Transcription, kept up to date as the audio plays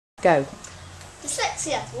Go.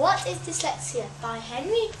 Dyslexia. What is dyslexia? By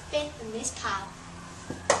Henry Winkler and Miss Powell.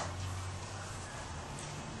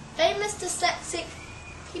 Famous dyslexic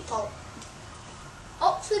people.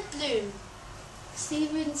 Oxford Bloom.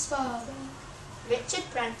 Stephen Spargo. Richard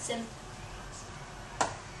Branson.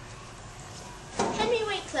 Henry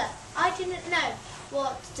Winkler. I didn't know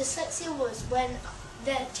what dyslexia was when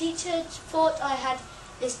the teacher thought I had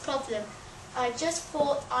this problem. I just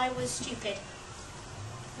thought I was stupid.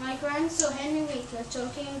 My grand saw Henry Winkler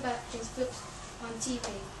talking about his books on TV.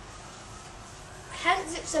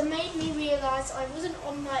 Hans Zipser made me realise I wasn't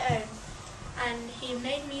on my own, and he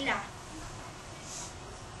made me laugh.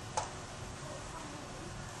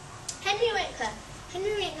 Henry Winkler.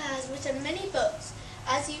 Henry Winkler has written many books,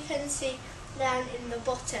 as you can see down in the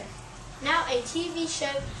bottom. Now a TV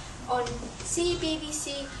show on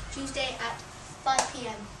CBBC Tuesday at 5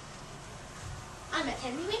 PM. I met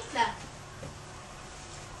Henry Winkler.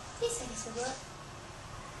 Please say this a word.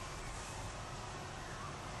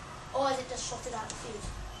 Or is it just shotted out the fuse?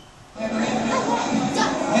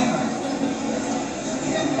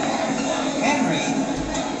 Henry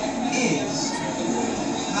is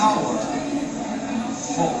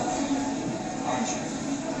powerful, aren't you?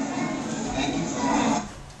 Thank you for that.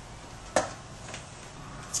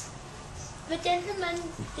 The gentleman,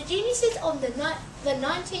 the geniuses on the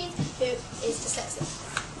 19th who is dyslexic.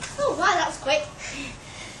 Oh wow, that was quick.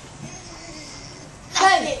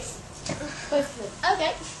 Both of them.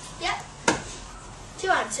 Okay, yep. 2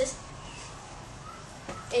 answers.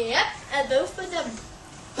 Yep, and both of them.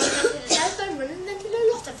 One invented a telephone, one invented a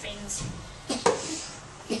lot of things.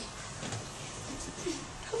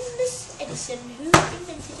 Thomas Edison, who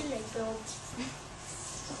invented a light bulb.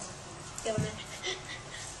 Go on then.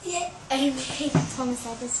 Yeah. Amy. Thomas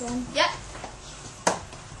Edison. Yep.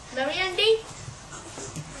 Mary Andy.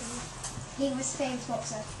 He was a famous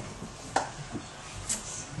boxer.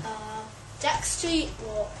 Jack Street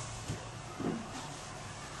Walk.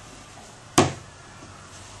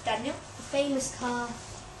 Daniel. A famous car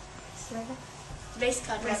driver. Race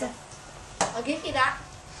car driver. I'll give you that.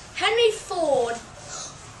 Henry Ford.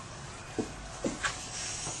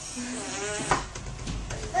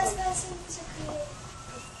 First person to create.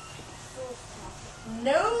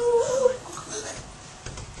 No.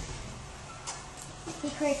 He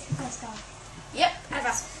created the first car. Yep,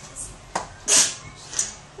 ever.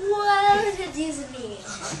 What does this mean?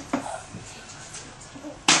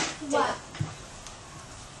 What?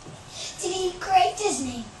 Did he create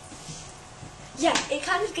Disney? Yeah, it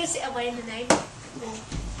kind of gives it away in the name.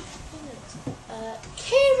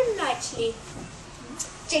 Keira Knightley.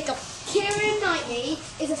 Jacob. Keira Knightley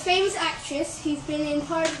is a famous actress who's been in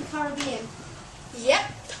Pirates of the Caribbean.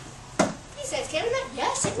 Yep. He says Keira Knightley.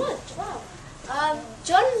 Yes, it was. Wow.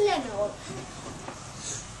 John Lennon.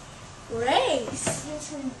 Grace.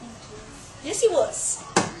 Yes, he was.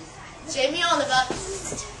 Jamie Oliver.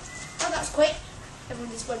 Oh, that's quick.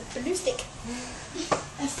 Everyone just went ballistic.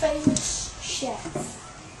 A famous chef.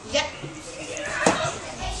 Yep.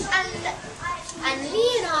 And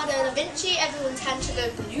Leonardo da Vinci. Everyone's hand to go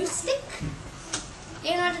ballistic.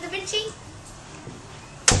 Leonardo da Vinci.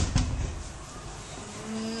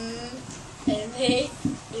 Amy,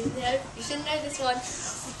 you should know this one.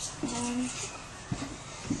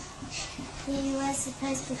 He was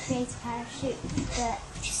supposed to create a parachute, but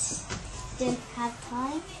didn't have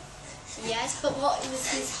time. Yes, but what was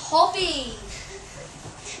his hobby?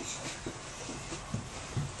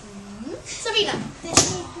 Serena. Did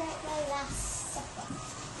he create the Last Supper?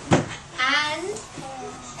 And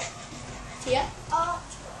Tia. Art.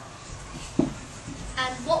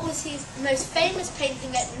 And what was his most famous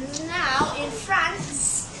painting that now in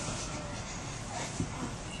France?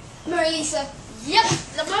 Mona Lisa. Yep,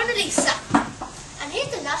 the Mona Lisa. And here's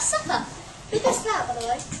the Last Supper. Who guessed that, by the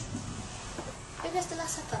way? Who guessed the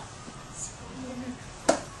Last Supper?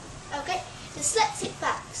 Okay, dyslexic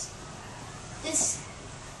facts.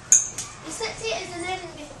 Dyslexia is a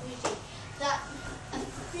learning difficulty that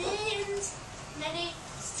affects many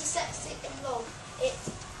dyslexic involved. It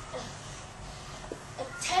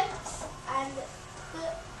attempts and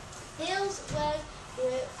feels word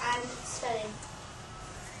and spelling.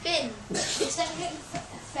 Bin. Dyslexia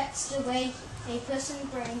affects the way a person's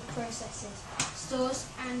brain processes, stores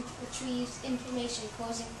and retrieves information,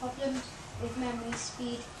 causing problems with memory,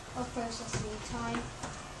 speed of processing, time,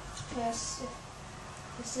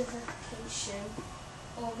 specification,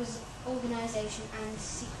 organisation and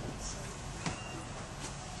sequencing.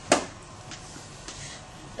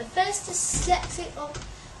 The first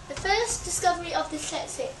discovery of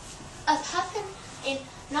dyslexia happened in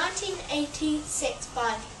 1986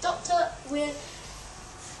 by Dr.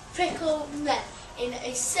 prickle men in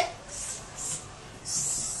a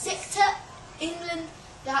sector England.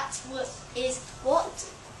 That is what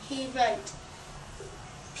he wrote.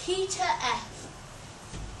 Peter F.,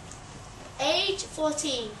 age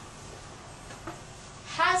 14,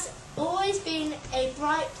 has always been a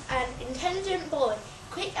bright and intelligent boy,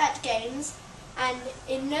 quick at games, and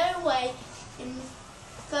in no way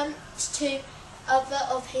inferior to other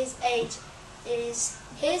of his age.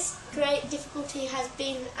 His great difficulty has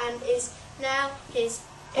been and is now his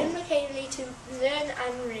inability to learn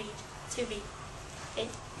and read. To read.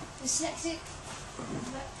 Dyslexic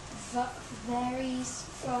varies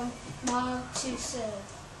from mild to severe.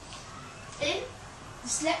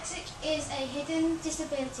 Dyslexic is a hidden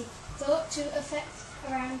disability thought to affect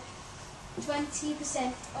around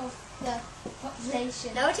 20% of the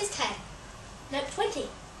population. No, it is 10. No, 20.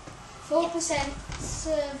 4%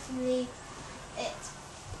 severely. It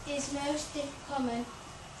is most common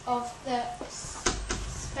of the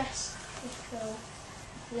special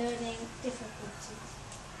learning difficulties.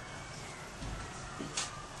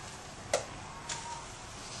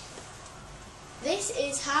 This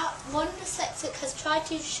is how one dyslexic has tried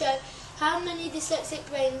to show how dyslexic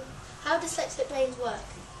brains work.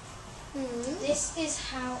 This is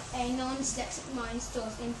how a non-dyslexic mind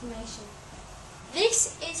stores information.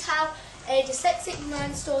 This is how a dyslexic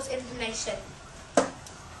mind stores information.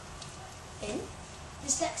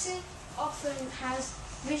 Dyslexic often has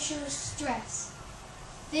visual stress.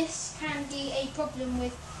 This can be a problem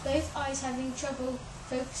with both eyes having trouble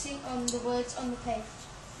focusing on the words on the page.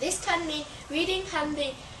 This can mean reading can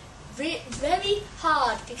be very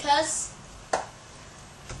hard because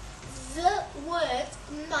the words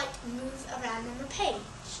might move around on the page,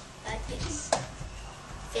 like this.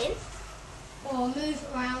 Then, or move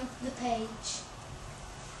around the page.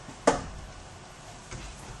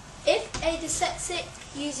 if a dyslexic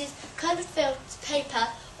uses coloured paper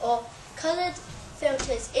or coloured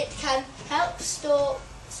filters, it can help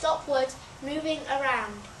stop words moving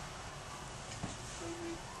around.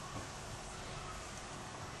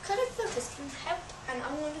 Coloured filters can help, and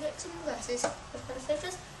I'm going to get some glasses with coloured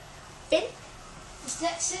filters. Bin.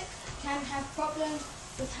 Dyslexic can have problems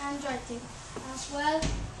with handwriting as well.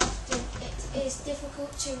 Often it is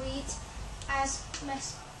difficult to read as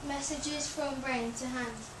messages from brain to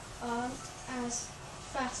hand aren't as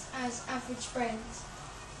fast as average brains.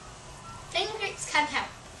 Finger grips can help.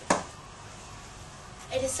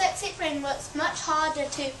 A dyslexic brain works much harder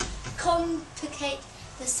to complicate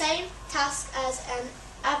the same task as an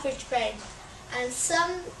average brain, and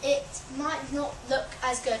some it might not look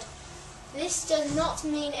as good. This does not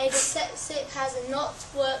mean a dyslexic has not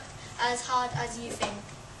worked as hard as you think.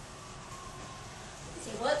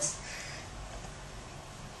 See, it works.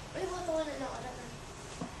 Maybe I'll go on it now, I don't know.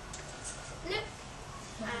 Nope.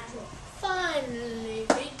 And finally,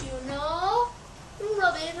 did you know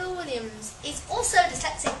Robin Williams is also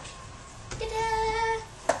dyslexic?